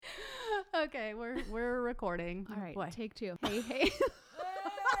Okay, we're recording. All right, Boy. take two. Hey.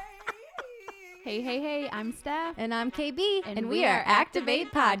 Hey, I'm Steph. And I'm KB, And we are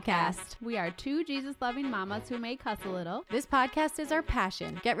Activate Podcast. We are two Jesus-loving mamas who may cuss a little. This podcast is our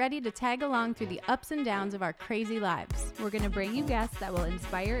passion. Get ready to tag along through the ups and downs of our crazy lives. We're going to bring you guests that will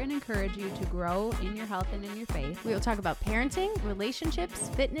inspire and encourage you to grow in your health and in your faith. We will talk about parenting, relationships,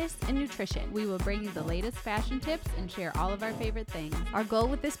 fitness, and nutrition. We will bring you the latest fashion tips and share all of our favorite things. Our goal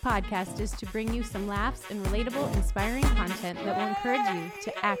with this podcast is to bring you some laughs and relatable, inspiring content that will encourage you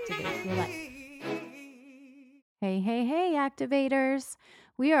to activate your life. Hey, activators.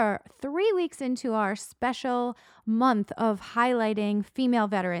 We are 3 weeks into our special month of highlighting female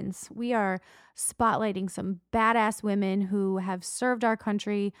veterans. We are spotlighting some badass women who have served our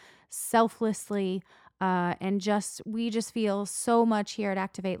country selflessly, and we just feel so much here at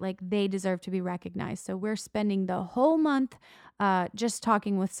Activate like they deserve to be recognized. So we're spending the whole month just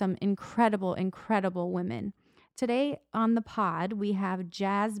talking with some incredible women. Today on the pod, we have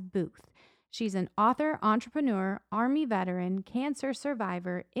Jazz Booth. She's an author, entrepreneur, Army veteran, cancer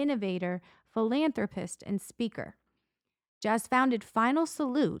survivor, innovator, philanthropist, and speaker. Jazz founded Final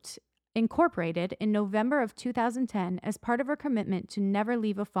Salute Incorporated in November of 2010 as part of her commitment to never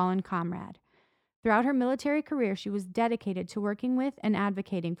leave a fallen comrade. Throughout her military career, she was dedicated to working with and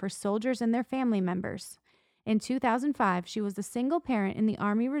advocating for soldiers and their family members. In 2005, she was a single parent in the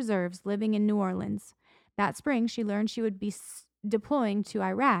Army Reserves living in New Orleans. That spring, she learned she would be deploying to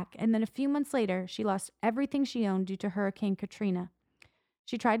Iraq, and then a few months later, she lost everything she owned due to Hurricane Katrina.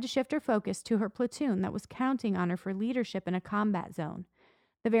 She tried to shift her focus to her platoon that was counting on her for leadership in a combat zone.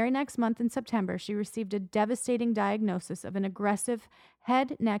 The very next month in September, she received a devastating diagnosis of an aggressive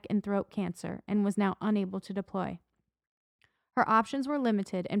head, neck, and throat cancer and was now unable to deploy. Her options were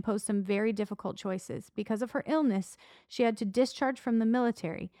limited and posed some very difficult choices. Because of her illness, she had to discharge from the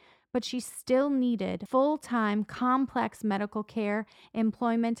military, but she still needed full-time, complex medical care,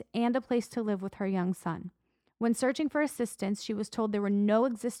 employment, and a place to live with her young son. When searching for assistance, she was told there were no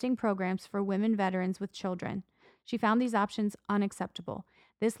existing programs for women veterans with children. She found these options unacceptable.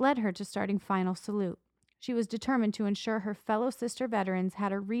 This led her to starting Final Salute. She was determined to ensure her fellow sister veterans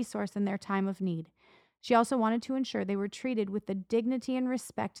had a resource in their time of need. She also wanted to ensure they were treated with the dignity and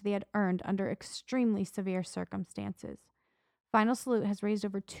respect they had earned under extremely severe circumstances. Final Salute has raised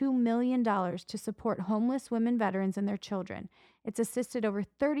over $2 million to support homeless women veterans and their children. It's assisted over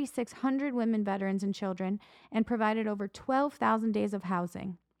 3,600 women veterans and children and provided over 12,000 days of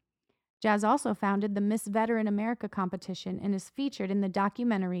housing. Jazz also founded the Miss Veteran America competition and is featured in the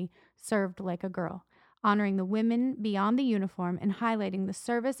documentary Served Like a Girl, honoring the women beyond the uniform and highlighting the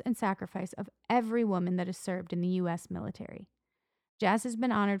service and sacrifice of every woman that has served in the U.S. military. Jazz has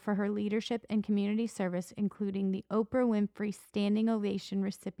been honored for her leadership and community service, including the Oprah Winfrey Standing Ovation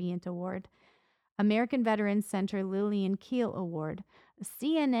Recipient Award, American Veterans Center Lillian Keel Award, a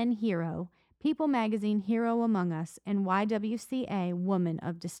CNN Hero, People Magazine Hero Among Us, and YWCA Woman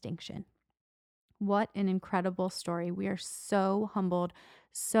of Distinction. What an incredible story. We are so humbled,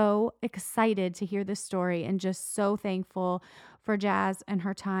 so excited to hear this story, and just so thankful for Jazz and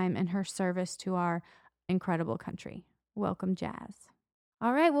her time and her service to our incredible country. Welcome, Jazz.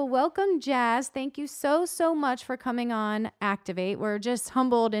 All right. Well, welcome, Jazz. Thank you so much for coming on Activate. We're just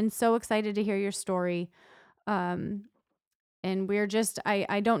humbled and so excited to hear your story. And we're just,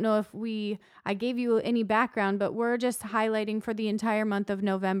 I don't know if I gave you any background, but we're just highlighting for the entire month of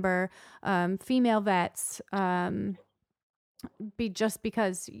November, female vets,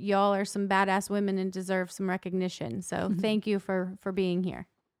 because y'all are some badass women and deserve some recognition. So thank you for being here.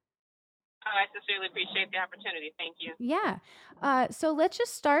 Oh, I sincerely appreciate the opportunity. Thank you. Yeah. So let's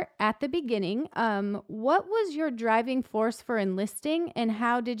just start at the beginning. What was your driving force for enlisting, and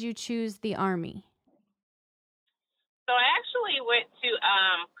how did you choose the Army? So I actually went to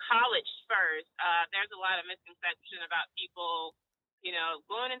college first. There's a lot of misconception about people,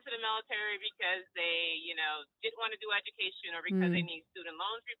 going into the military because they, didn't want to do education or because they need student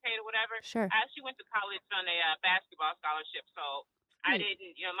loans repaid or whatever. Sure. I actually went to college on a basketball scholarship, so I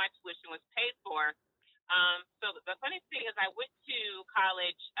didn't, my tuition was paid for. So the funny thing is I went to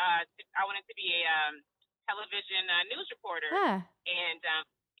college, I wanted to be a television news reporter. Yeah. And,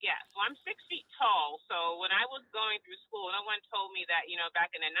 so I'm 6 feet tall. So when I was going through school, no one told me that,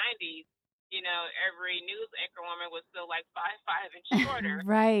 back in the 90s, every news anchor woman was still like 5'5" and shorter.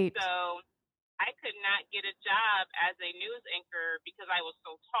 Right. So I could not get a job as a news anchor because I was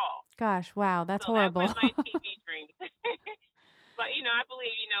so tall. Gosh, wow, that's so horrible. That was my TV dream. But, I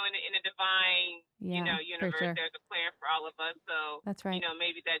believe, in a divine, universe, sure. There's a plan for all of us. So, that's right.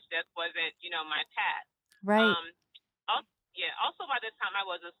 Maybe that just wasn't, my path. Right. yeah. Also, by this time, I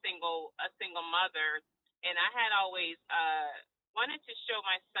was a single mother, and I had always wanted to show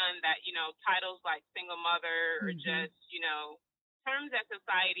my son that titles like single mother or Mm-hmm. just terms that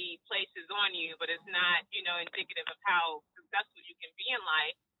society places on you, but it's not indicative of how successful you can be in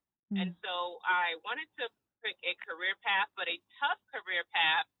life. And Mm. so I wanted to pick a career path, but a tough career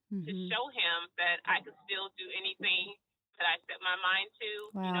path to Mm-hmm. show him that I could still do anything that I set my mind to,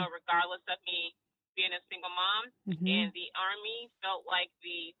 Wow. regardless of me being a single mom. Mm-hmm. And the Army felt like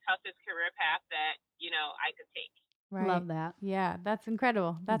the toughest career path that, I could take. Right. Love that. Yeah, that's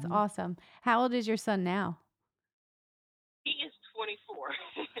incredible. That's Mhm. awesome. How old is your son now? He is 24.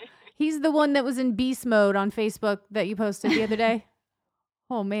 He's the one that was in beast mode on Facebook that you posted the other day.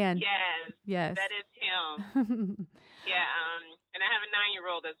 Oh man. Yes, Yes. that is him. Yeah, and I have a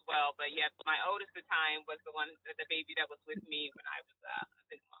 9-year-old as well. But yeah, my oldest at the time was the baby that was with me when I was a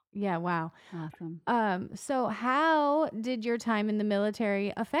single mom. Yeah, wow. Awesome. So how did your time in the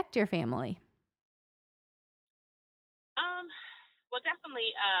military affect your family? Well,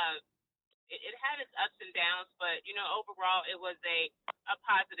 definitely, it had its ups and downs, but overall, it was a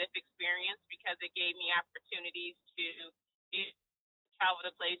positive experience because it gave me opportunities to travel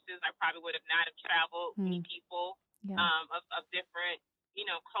to places I probably would have not have traveled, meet people Yeah. of different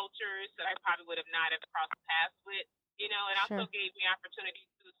cultures that I probably would have not have crossed paths with. It also Sure. gave me opportunities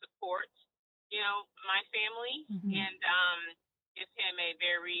to support my family Mhm. and give him a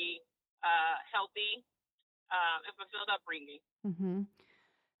very healthy and fulfilled upbringing. Mhm.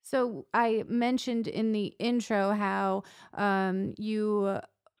 So I mentioned in the intro how you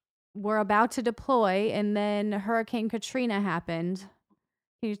were about to deploy and then Hurricane Katrina happened.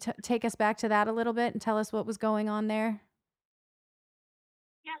 Can you take us back to that a little bit and tell us what was going on there?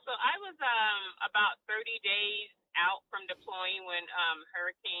 Yeah, so I was about 30 days out from deploying when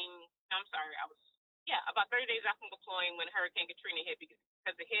about 30 days out from deploying when Hurricane Katrina hit because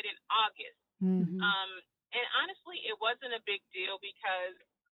it hit in August. Mm-hmm. And honestly, it wasn't a big deal because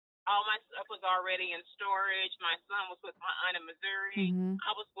all my stuff was already in storage. My son was with my aunt in Missouri. Mhm.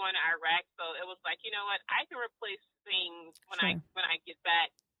 I was going to Iraq, so it was like, you know what, I can replace things when Sure. I get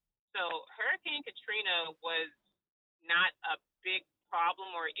back. So Hurricane Katrina was not a big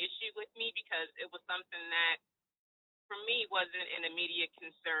problem or issue with me because it was something that for me wasn't an immediate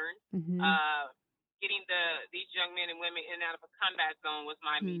concern. Mhm. Getting these young men and women in and out of a combat zone was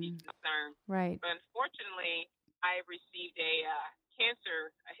my immediate concern. Right. But unfortunately, I received a head,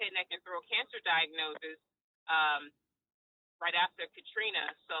 neck, and throat cancer diagnosis right after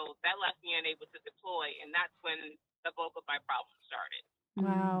Katrina. So that left me unable to deploy, and that's when the bulk of my problems started.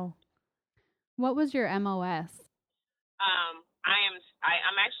 Wow. What was your MOS?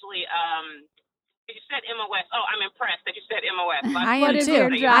 I'm actually you said MOS. Oh, I'm impressed that you said MOS. I What am is too.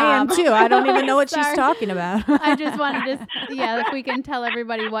 your I am job? too. I don't even know what she's Sorry. talking about. I just wanted to, if we can tell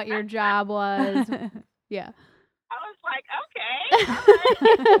everybody what your job was. Yeah. I was like, okay, all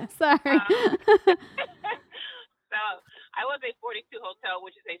right. Sorry. So I was a 42 hotel,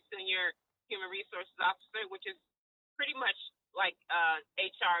 which is a senior human resources officer, which is pretty much like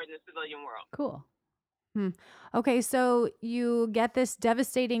HR in the civilian world. Cool. Okay, so you get this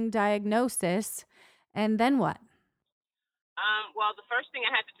devastating diagnosis, and then what? Well, the first thing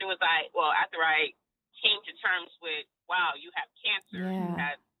I had to do was after I came to terms with, wow, you have cancer. Yeah. You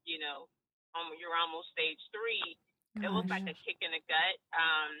have, you're almost stage 3. It was like a kick in the gut.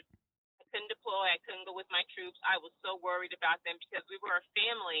 I couldn't deploy. I couldn't go with my troops. I was so worried about them because we were a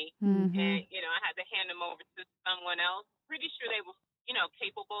family, Mhm. and I had to hand them over to someone else. Pretty sure they were,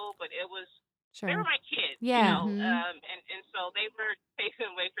 capable, but it was they were Sure. my kids, Yeah. and so they were taken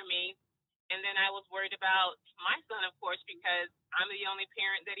away from me. And then I was worried about my son, of course, because I'm the only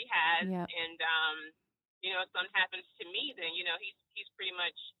parent that he has, Yep. and if something happens to me, then he's pretty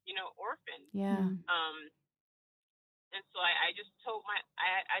much orphaned. Yeah. And so I just told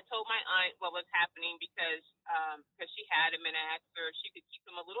I told my aunt what was happening because she had him, and I asked her if she could keep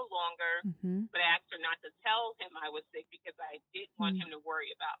him a little longer, Mhm. but I asked her not to tell him I was sick because I didn't want him to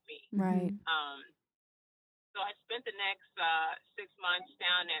worry about me. Right. So I spent the next 6 months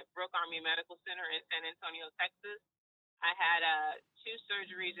down at Brooke Army Medical Center in San Antonio, Texas. I had 2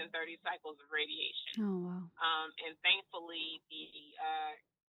 surgeries and 30 cycles of radiation. Oh, wow. And thankfully, the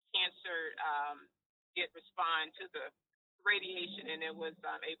cancer did respond to the radiation, and it was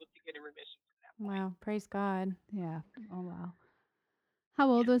able to get in remission from that point. Wow. Praise God. Yeah. Oh, wow. How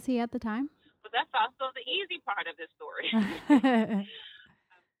old was he at the time? But that's also the easy part of this story.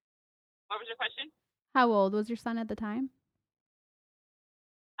 What was your question? How old was your son at the time?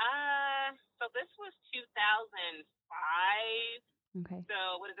 So this was 2005. Okay.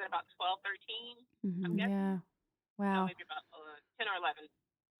 So what is it, about 12, 13? Mhm. I'm guessing. Yeah. Wow. maybe about 10 or 11.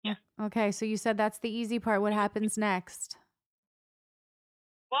 Yeah. Okay, so you said that's the easy part. What happens next?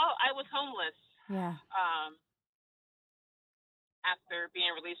 Well, I was homeless Yeah. after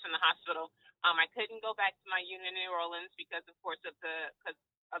being released from the hospital. I couldn't go back to my unit in New Orleans because, of course, of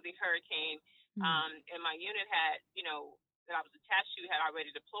the hurricane. And my unit had, that I was attached to had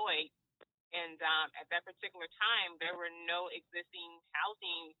already deployed. And at that particular time, there were no existing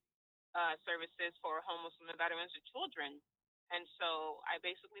housing services for homeless women, veterans, and children. And so I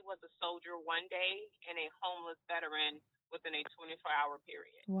basically was a soldier one day and a homeless veteran within a 24-hour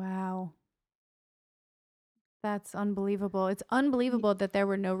period. Wow. That's unbelievable. It's unbelievable that there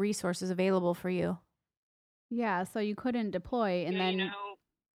were no resources available for you. Yeah, so you couldn't deploy, and then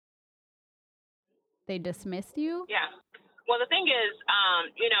they dismissed you? Yeah. Well, the thing is,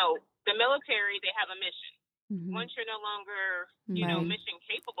 the military, they have a mission. Mm-hmm. Once you're no longer, mission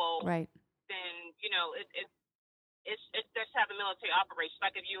capable, right, then, it's just how the military operates.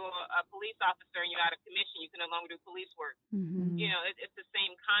 Like if you're a police officer and you're out of commission, you can no longer do police work. Mm-hmm. It's the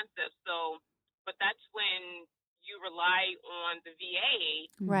same concept. So, but that's when you rely on the VA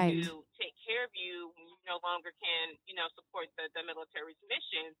right. to take care of you when you no longer can, support the military's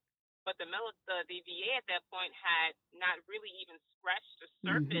mission. But the VA at that point had not really even scratched the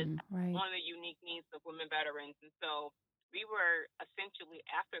surface right. on the unique needs of women veterans. And so we were essentially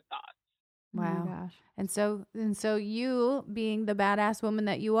afterthoughts. Wow. Oh my gosh. And so you, being the badass woman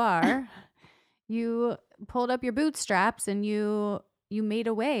that you are, you pulled up your bootstraps and you made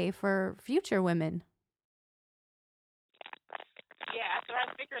a way for future women. Yeah, after I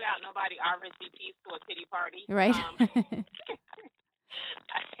figured out nobody RSVPs to a pity party. Right.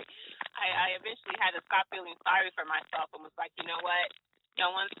 I eventually had to stop feeling sorry for myself and was like, you know what? No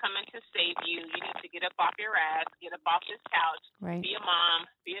one's coming to save you. You need to get up off your ass, get up off this couch, right. Be a mom,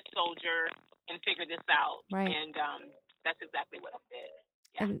 be a soldier, and figure this out. Right. And that's exactly what I did.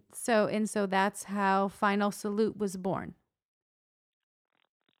 Yeah. And so that's how Final Salute was born.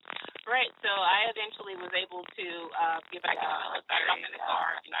 Right. So I eventually was able to get back in the military. I got in the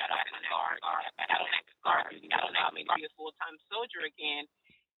Guard. I got on active Guard duty. That allowed me to be a full-time soldier again.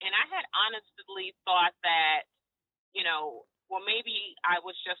 And I had honestly thought that, well, maybe I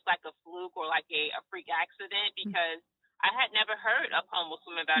was just like a fluke or like a freak accident because I had never heard of homeless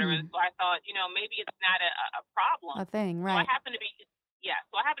women veterans. So I thought, maybe it's not a problem. A thing, right. So I happened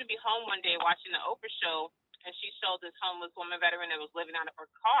to be home one day watching the Oprah show, and she showed this homeless woman veteran that was living out of her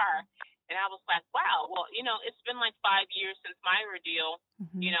car. And I was like, wow, well, it's been like 5 years since my ordeal.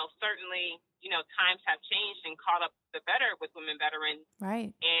 Mm-hmm. Certainly, times have changed and caught up the better with women veterans. Right.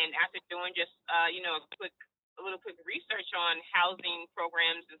 And after doing just, a little quick research on housing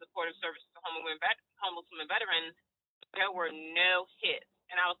programs and supportive services to homeless women veterans, there were no hits.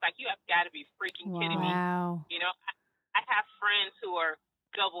 And I was like, you have got to be freaking kidding me. Wow. I have friends who are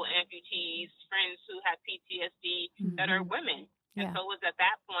double amputees, friends who have PTSD that are women. And so it was at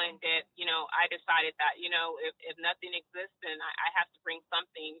that point that, I decided that, if nothing exists, then I have to bring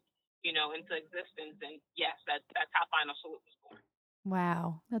something, into existence. And yes, that's how Final Salute was born.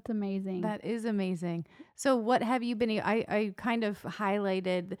 Wow. That's amazing. That is amazing. So what have you been, I kind of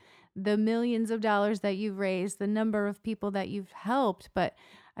highlighted the millions of dollars that you've raised, the number of people that you've helped, but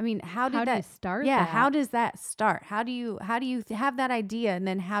I mean, how do you start? Yeah. How does that start? How do you have that idea, and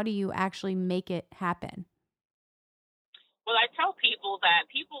then how do you actually make it happen? Well, I tell people that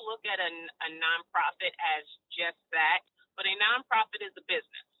people look at a nonprofit as just that, but a nonprofit is a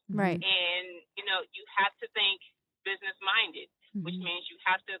business. Right. And, you have to think business minded, which means you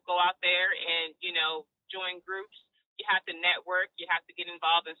have to go out there and, join groups. You have to network. You have to get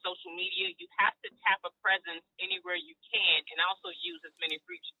involved in social media. You have to tap a presence anywhere you can, and also use as many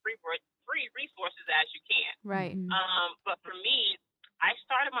free resources as you can. Right. But for me, I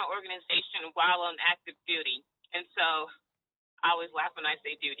started my organization while on active duty, and so I always laugh when I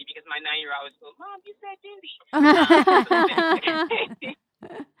say duty because my 9-year-old always goes, "Mom, you said duty."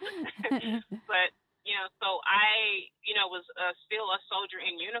 But so I was still a soldier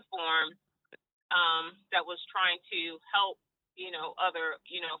in uniform. That was trying to help, other,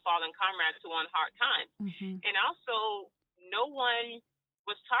 fallen comrades who were on hard times. And also, no one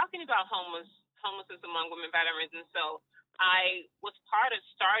was talking about homelessness among women veterans. And so I was part of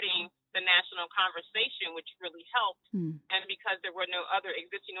starting the national conversation, which really helped. And because there were no other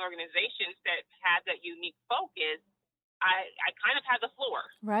existing organizations that had that unique focus, I kind of had the floor.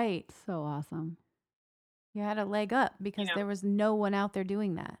 Right. So awesome. You had a leg up because there was no one out there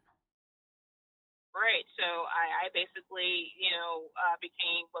doing that. Right. So I basically,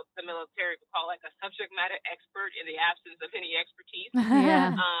 became what the military would call like a subject matter expert in the absence of any expertise.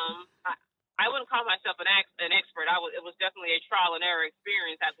 Yeah. I wouldn't call myself an expert. It was definitely a trial and error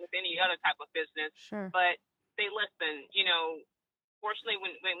experience, as with any other type of business. Sure. But they listen. Fortunately,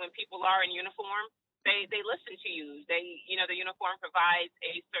 when people are in uniform, they listen to you. The uniform provides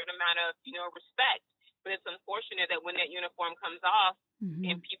a certain amount of respect. But it's unfortunate that when that uniform comes off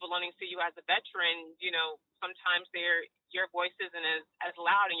and people only see you as a veteran, sometimes your voice isn't as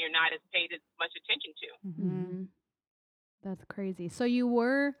loud and you're not as paid as much attention to. That's crazy. So you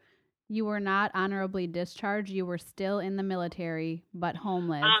were not honorably discharged. You were still in the military, but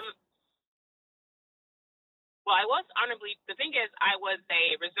homeless. Well, I was honorably. The thing is, I was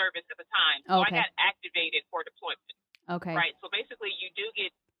a reservist at the time, so Okay. I got activated for deployment. Okay. Right. So basically, you do get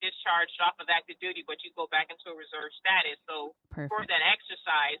discharged off of active duty, but you go back into a reserve status. So for Perfect. that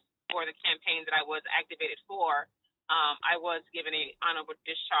exercise, for the campaign that I was activated for, I was given a honorable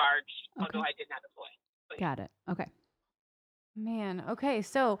discharge, although I did not deploy. So, yeah. Got it. Okay. Man, okay.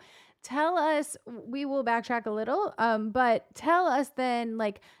 So tell us, we will backtrack a little, but tell us then,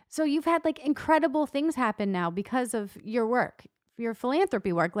 so you've had incredible things happen now because of your work, your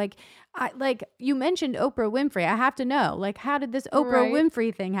philanthropy work. Like you mentioned Oprah Winfrey. I have to know, how did this Oprah Right.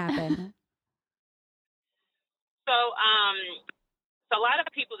 Winfrey thing happen? So a lot of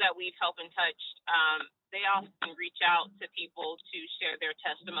people that we've helped and touched, they often reach out to people to share their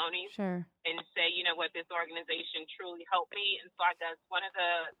testimonies. Sure. And say, what, this organization truly helped me. And so I guess one of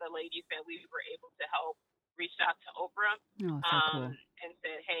the ladies that we were able to help reached out to Oprah Oh, so cool. and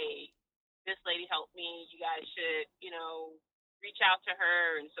said, hey, this lady helped me. You guys should, reach out to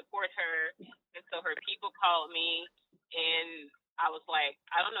her and support her. And so her people called me, and I was like,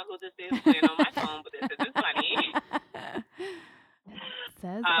 I don't know who this is playing on my phone, but this is funny.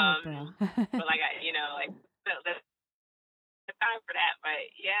 Says Oprah. But the time for that. But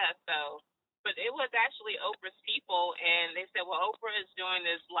yeah, but it was actually Oprah's people, and they said, well, Oprah is doing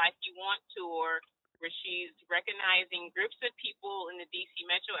this Life You Want tour where she's recognizing groups of people in the DC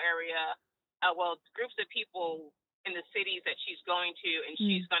metro area, groups of people in the cities that she's going to, and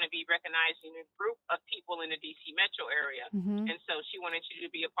she's going to be recognizing a group of people in the DC metro area. And so she wanted you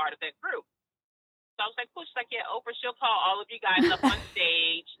to be a part of that group. So I was like, cool. She's like, yeah, Oprah, she'll call all of you guys up on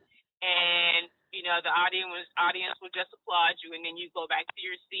stage, and the audience will just applaud you, and then you go back to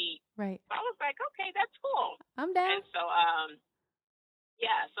your seat. Right. So I was like, okay, that's cool. I'm down. And so,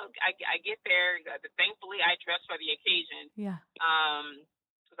 so I get there. Thankfully, I dressed for the occasion. Yeah.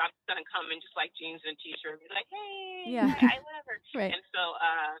 Because I'm gonna come in just like jeans and t-shirt, and be like, hey, Yeah. I love her. Right. And so,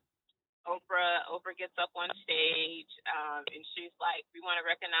 Oprah gets up on stage, and she's like, we want to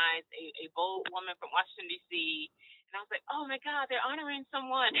recognize a bold woman from Washington, D.C. And I was like, oh, my God, they're honoring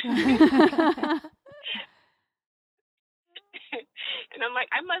someone. And I'm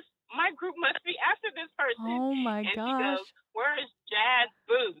like, my group must be after this person. Oh, my and gosh. she goes, where is Jazz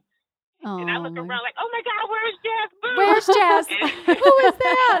Booth? Oh, and I look around like, oh, my God, where's Jazz Booth? Where's Jazz? Who is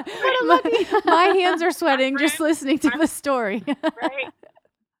that? My hands are sweating just listening to the story. Right?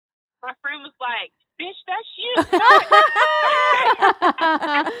 My friend was like, bitch, that's you.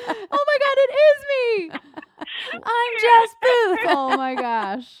 Oh my God, it is me. I'm Jazz Booth. Oh my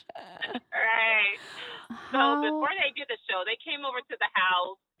gosh. Right. So before they did the show, they came over to the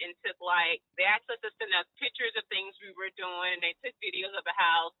house and took they asked us to send us pictures of things we were doing. They took videos of the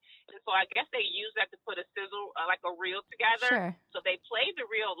house. And so I guess they used that to put a sizzle, a reel together. Sure. So they played the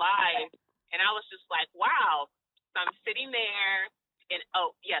reel live. And I was just like, wow. So I'm sitting there. And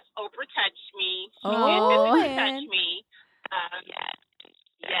oh yes, Oprah touched me. She physically touched me.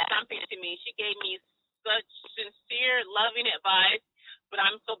 Yes, something to me. She gave me such sincere, loving advice, but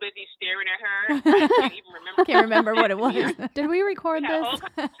I'm so busy staring at her, I can't even remember. Can't remember what it was. Did we record this?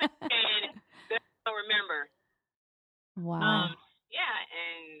 And I don't remember. Wow.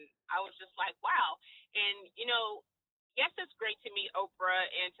 And I was just like, wow. And yes, it's great to meet Oprah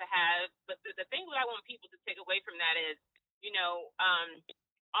and to have, but the thing that I want people to take away from that is,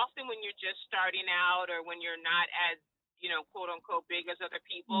 often when you're just starting out or when you're not as, quote unquote, big as other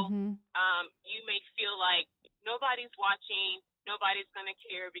people, you may feel like nobody's watching, nobody's going to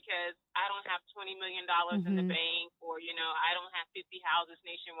care because I don't have $20 million in the bank or, I don't have 50 houses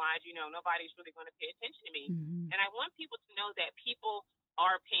nationwide, nobody's really going to pay attention to me. And I want people to know that people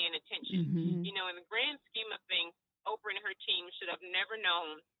are paying attention. In the grand scheme of things, Oprah and her team should have never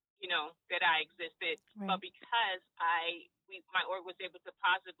known that I existed, right. But because my org was able to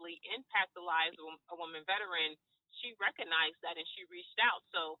positively impact the lives of a woman veteran, she recognized that and she reached out.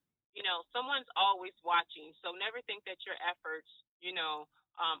 So, someone's always watching. So never think that your efforts,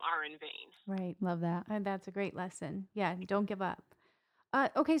 are in vain. Right. Love that. And that's a great lesson. Yeah. Don't give up.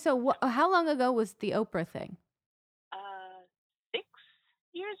 Okay. So how long ago was the Oprah thing?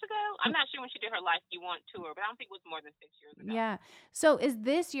 years ago. I'm not sure when she did her Life You Want tour, but I don't think it was more than 6 years ago. Yeah. So is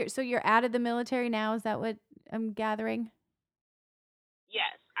this your, so you're out of the military now? Is that what I'm gathering?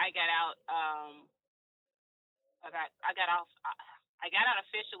 Yes, I got out. I got off. I got out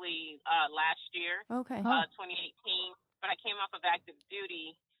officially last year, Okay. Oh, 2018, but I came off of active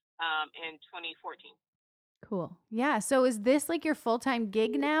duty in 2014. cool. Yeah. So is this like your full-time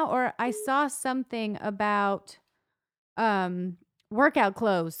gig now? Or I saw something about workout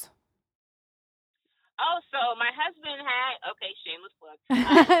clothes. Oh, so my husband had shameless plug.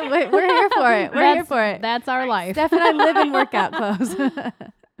 We're here for it. We're here for it. That's our life. Steph and I live in workout clothes.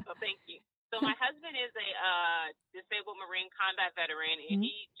 So thank you. So my husband is a disabled Marine combat veteran, and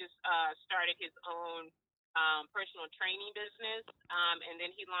he just started his own personal training business, and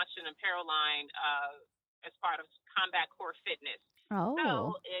then he launched an apparel line as part of Combat Core Fitness. Oh,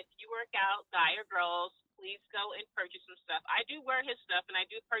 So if you work out, guy or girls, please go and purchase some stuff. I do wear his stuff, and I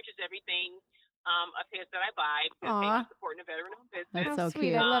do purchase everything of his that I buy because hey, I'm supporting a veteran-owned business. that's How so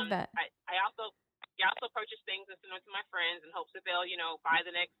sweet. cute. I love that. I also purchase things and send them to my friends in hopes that they'll buy the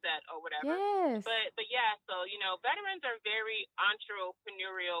next set or whatever. Yes. But yeah, so veterans are very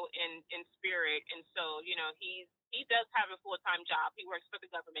entrepreneurial in spirit, and so he does have a full-time job. He works for the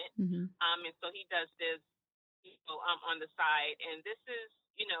government, Mm-hmm. and so he does this on the side, and this is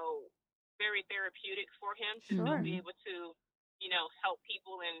very therapeutic for him to Sure. still be able to help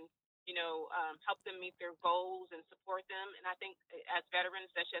people and help them meet their goals and support them. And I think as veterans,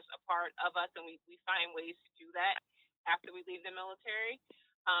 that's just a part of us, and we find ways to do that after we leave the military.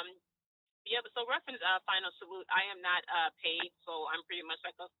 Yeah, but so reference Final Salute, I am not paid, so I'm pretty much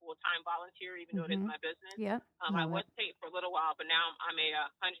like a full-time volunteer, even though it is my business. Yep. I was paid for a little while, but now I'm a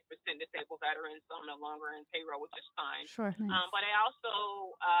 100% disabled veteran, so I'm no longer in payroll, which is fine. Sure. Nice. But I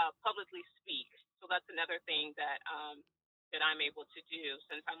also publicly speak, so that's another thing that I'm able to do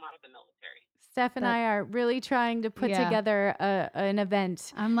since I'm out of the military. Steph and I are really trying to put Yeah. together an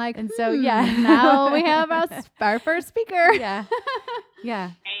event. I'm like, And so, yeah. now we have our first speaker. Yeah.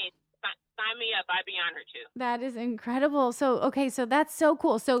 Yeah. Hey, sign me up. I'd be honored to. That is incredible. So, okay, so that's so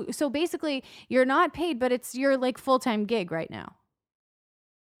cool. So basically you're not paid, but it's your like full-time gig right now.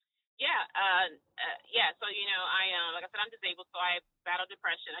 Yeah, yeah. So I like I said, I'm disabled, so I battle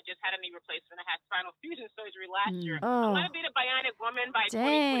depression. I just had a knee replacement. I had spinal fusion surgery last year. Oh. I'm gonna be the bionic woman by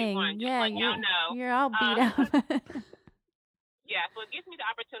Dang. 2021. Just Yeah, let y'all know. you're all beat up. Yeah, so it gives me the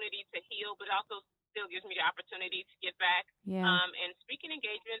opportunity to heal, but it also still gives me the opportunity to get back. Yeah. And speaking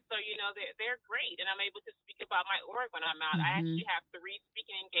engagements, so they're great, and I'm able to speak about my org when I'm out. I actually have 3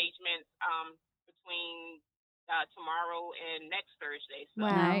 speaking engagements between tomorrow and next Thursday. So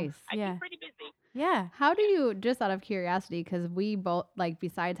Wow. Nice. I Yeah. keep pretty busy. Yeah. How do you, just out of curiosity, because we both, like,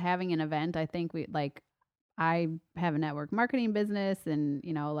 besides having an event, I think I have a network marketing business and,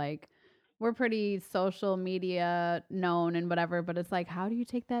 like, we're pretty social media known and whatever, but it's like, how do you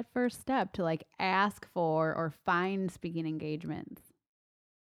take that first step to like ask for or find speaking engagements?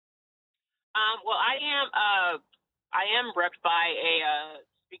 Well, I am repped by a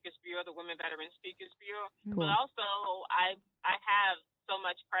Speakers Bureau, the Women Veteran Speakers Bureau. Cool. But also, I have so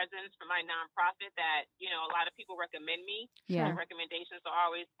much presence for my nonprofit that a lot of people recommend me. Yeah. The recommendations are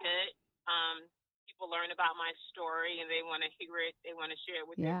always good. People learn about my story and they want to hear it. They want to share it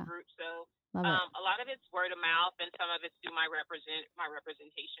with their group. So Love it. a lot of it's word of mouth, and some of it's through my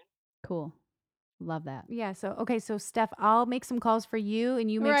representation. Cool. Love that. Yeah. So, okay. So Steph, I'll make some calls for you and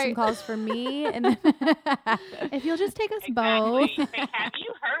you make some Right. calls for me. And then If you'll just take us Exactly. both. Hey, have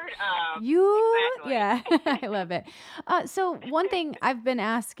you heard of you, Exactly. yeah, I love it. So one thing I've been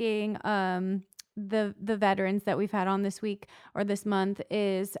asking, the veterans that we've had on this week or this month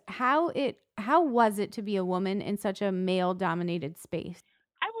is how was it to be a woman in such a male dominated space?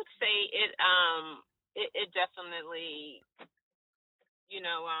 I would say it definitely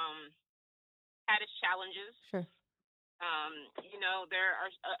had its challenges. Sure. There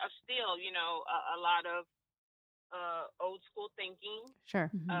are still a lot of old school thinking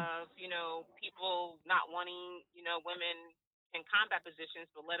Sure. of people not wanting women in combat positions,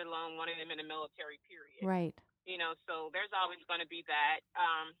 but let alone wanting them in the military. Period. Right. So there's always going to be that.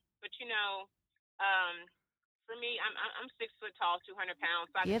 But for me, I'm 6 foot tall, 200 pounds,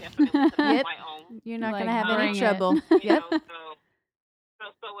 so I Yep. can definitely hold Yep. my own. You're not Like, going to have bring any it. trouble. Yep.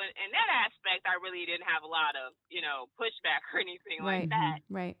 So in that aspect, I really didn't have a lot of pushback or anything Right. like that.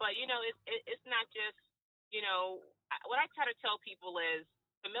 Right. But it's not just what I try to tell people is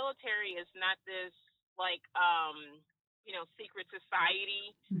the military is not this like secret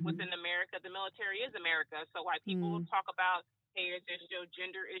society within America. The military is America. So why people will talk about, hey, there's still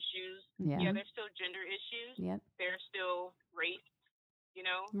gender issues. Yeah. Yeah, there's still gender issues. Yep. There's still race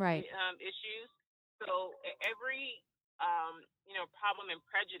Right. issues. So every problem and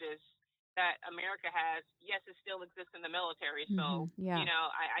prejudice that America has, yes, it still exists in the military. So Yeah.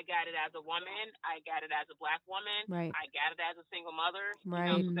 I got it as a woman, I got it as a black woman, Right. I got it as a single mother.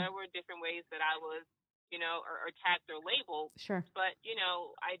 Right. So there were different ways that I was, or tagged or labeled. Sure. But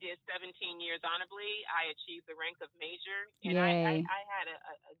I did 17 years honorably. I achieved the rank of major, and Yay. I had a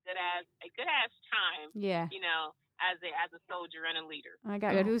good ass time. Yeah. As a soldier and a leader. I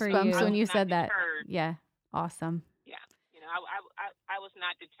got Good for goosebumps you. when you not said that. deterred. Yeah. Awesome. Yeah. I was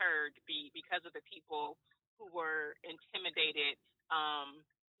not deterred because of the people who were intimidated.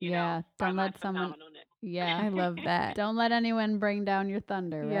 Yeah, by don't my let someone. phenomenalness. Yeah, I love that. don't let anyone bring down your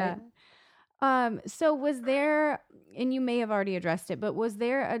thunder, right? Yeah. So was there, and you may have already addressed it, but was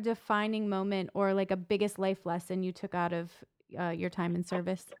there a defining moment or like a biggest life lesson you took out of your time in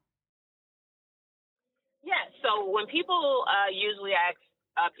service? Yeah. So when people usually ask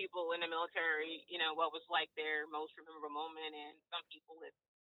people in the military, what was like their most memorable moment, and some people it's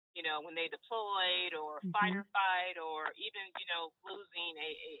when they deployed or fight or even losing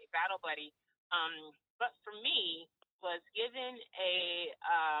a battle buddy. But for me, was given a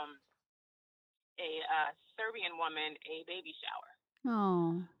Serbian woman a baby shower.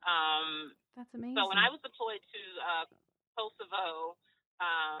 Oh, That's amazing. So when I was deployed to Kosovo,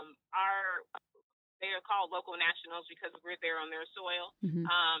 they are called local nationals because we're there on their soil.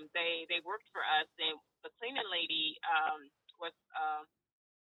 They worked for us, and the cleaning lady was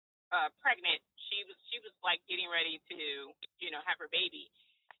pregnant. She was like getting ready to have her baby,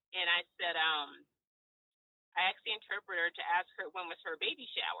 and I said I asked the interpreter to ask her when was her baby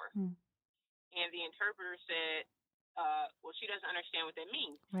shower, and the interpreter said, well, she doesn't understand what that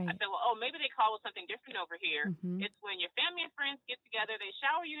means. Right. I said, well, maybe they call it something different over here. It's when your family and friends get together, they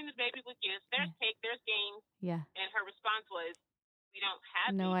shower you and the baby with gifts. There's cake, there's games. Yeah. And her response was, we don't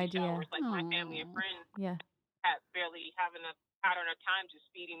have No baby idea. showers. Like my family and friends barely have enough time just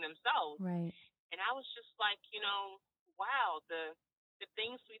feeding themselves. Right. And I was just like, wow, the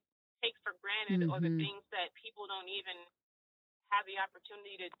things we take for granted or the things that people don't even have the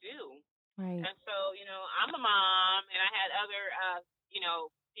opportunity to do. Right. And so, I'm a mom, and I had other,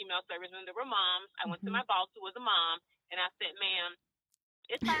 female servicemen that were moms. I went to my boss, who was a mom, and I said, ma'am,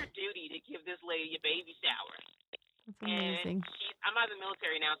 it's our duty to give this lady a baby shower. That's amazing. And I'm out of the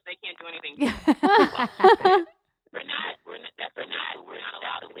military now, so they can't do anything. We're not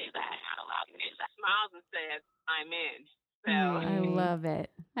allowed to leave that. Not allowed to. She smiles and says, I'm in. So I love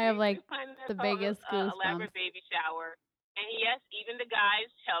it. I have like the biggest goosebumps. Elaborate baby shower. And yes, even the guys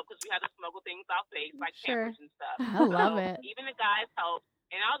help because we have to smuggle things off base like cameras and stuff. I love it. Even the guys help.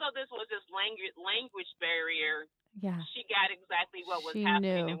 And although this was this language barrier, she got exactly what was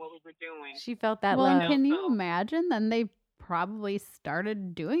happening and what we were doing. She felt that love. love. Can you imagine? Then they probably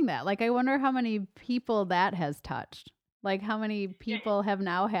started doing that. Like, I wonder how many people that has touched. Like, how many people have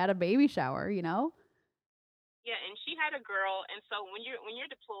now had a baby shower, Yeah, and she had a girl, and so when you're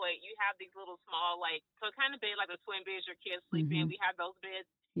deployed, you have these little small, so kind of bed like the twin beds your kids sleep in. We have those beds.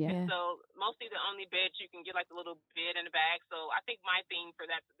 Yeah. And so mostly the only beds you can get like the little bed in the bag. So I think my theme for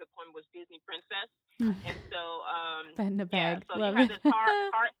that deployment was Disney Princess. And so bed in the bag. So Love you have it. this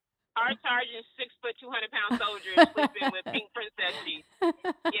hard charging 6 foot 200-pound soldiers sleeping with pink princess sheets.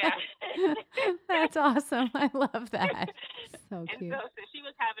 Yeah. That's awesome. I love that. So cute. And so since she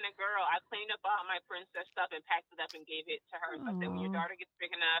was having a girl, I cleaned up all my princess stuff and packed it up and gave it to her. So I said, when your daughter gets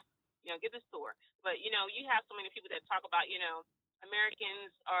big enough, give this to her. But, you have so many people that talk about,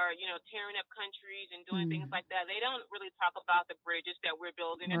 Americans are, tearing up countries and doing things like that. They don't really talk about the bridges that we're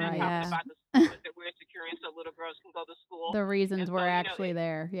building. And they're talking about the schools that we're securing so little girls can go to school. The reasons we're actually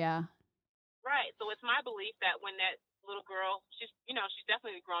there. Yeah. Right. So it's my belief that when that little girl, she's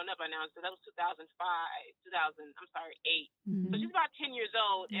definitely grown up by now. So that was 8. So she's about 10 years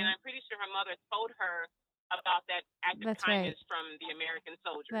old, and I'm pretty sure her mother told her about that act of kindness from the American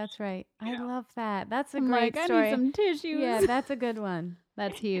soldiers. That's right. I love that. That's a I'm great like, story. I need some tissues. Yeah, that's a good one.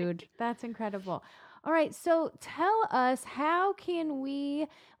 That's huge. That's incredible. All right, so tell us, how can we,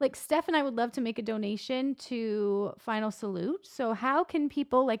 like Steph and I would love to make a donation to Final Salute. So how can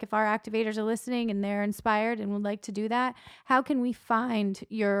people, like if our activators are listening and they're inspired and would like to do that, how can we find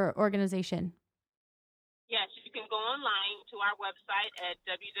your organization? Yes, you can go online to our website at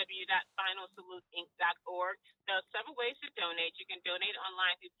www.finalsaluteinc.org. There are several ways to donate. You can donate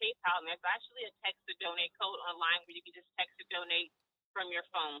online through PayPal, and there's actually a text to donate code online where you can just text to donate from your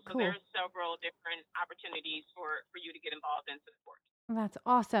phone. So there's several different opportunities for you to get involved and support. That's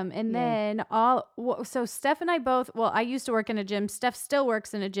awesome. And Yay. then so Steph and I both, well, I used to work in a gym. Steph still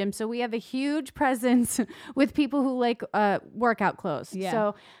works in a gym. So we have a huge presence with people who like workout clothes. Yeah.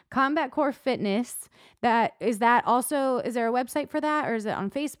 So Combat Core Fitness, is there a website for that, or is it on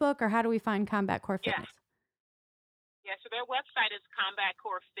Facebook, or how do we find Combat Core Yeah. Fitness? Yeah, so their website is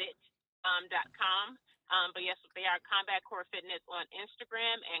combatcorefit.com. But yes, they are Combat Core Fitness on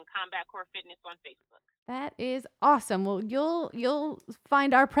Instagram and Combat Core Fitness on Facebook. That is awesome. Well, you'll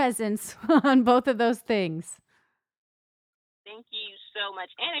find our presence on both of those things. Thank you so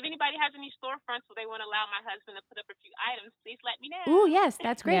much. And if anybody has any storefronts where they want to allow my husband to put up a few items, please let me know. Ooh, yes,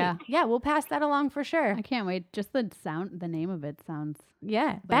 that's great. Yeah. Yeah, we'll pass that along for sure. I can't wait. Just the name of it sounds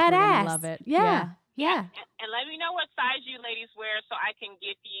Yeah, like we're badass. gonna love it. Yeah. And let me know what size you ladies wear so I can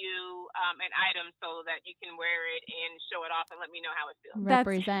give you an item so that you can wear it and show it off and let me know how it feels.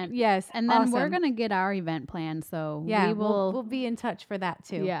 Represent. Yes, And then we're awesome. gonna get our event planned, so Yeah, we will. we'll be in touch for that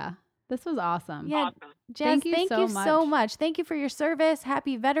too. Yeah, this was awesome. Yeah. Awesome. Jazz, Thank you so much. Thank you for your service.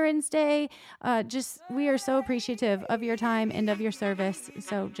 Happy Veterans Day. We are so appreciative of your time and of your service.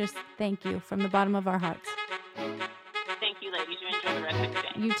 So just thank you from the bottom of our hearts. Thank you, ladies. You enjoy the rest of your day.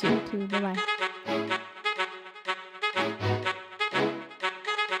 You too. You too. Bye-bye.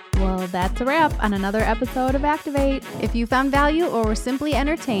 Well, that's a wrap on another episode of Activate. If you found value or were simply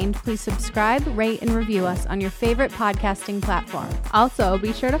entertained, please subscribe, rate, and review us on your favorite podcasting platform. Also,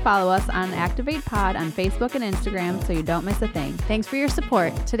 be sure to follow us on Activate Pod on Facebook and Instagram so you don't miss a thing. Thanks for your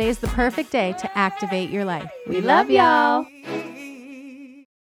support. Today is the perfect day to activate your life. We love y'all.